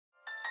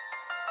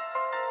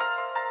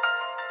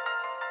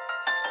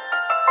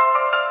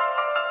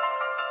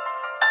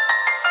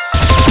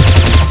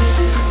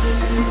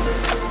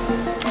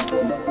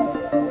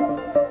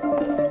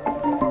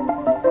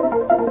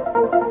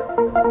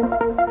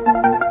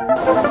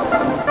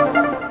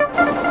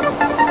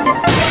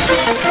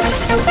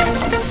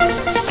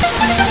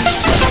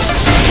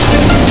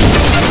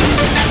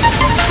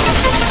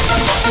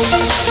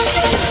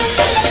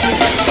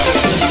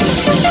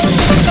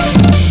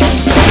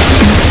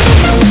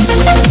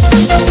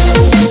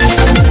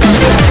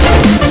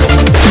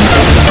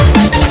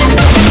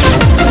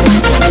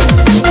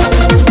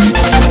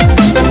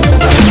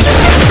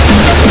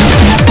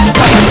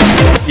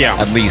Yeah.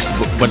 At least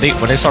when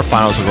they start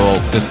finals to go,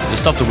 the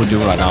stuff that we're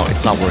doing right now,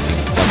 it's not working.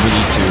 Like we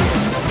need to.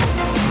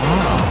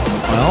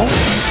 Well,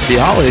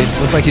 Bialy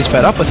looks like he's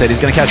fed up with it.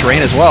 He's going to catch Rain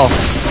as well.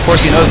 Of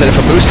course, he knows that if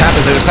a boost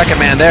happens, there's a second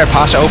man there.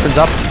 Pasha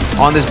opens up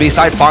on this B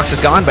side. Fox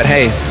is gone, but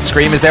hey,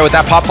 Scream is there with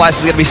that pop flash.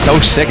 Is going to be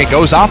so sick. It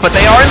goes off, but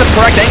they are in the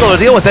correct angle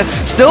to deal with it.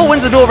 Still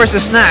wins the duel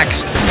versus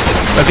Snacks.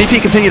 But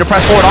VP continue to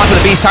press forward onto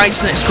the B side.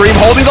 Scream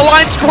holding the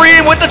line.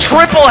 Scream with the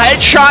triple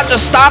headshot,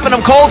 just stopping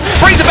him cold.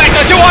 Brings it back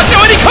to a 2-on-2,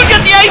 and he could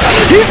get the ace.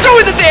 He's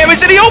doing the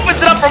damage, and he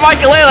opens it up for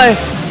Michaelele.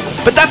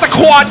 But that's a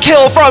quad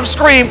kill from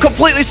Scream,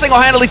 completely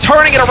single-handedly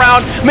turning it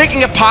around,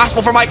 making it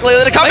possible for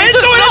Michaelele to come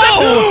into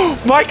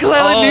it.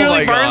 Michaelele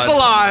nearly burns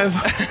alive.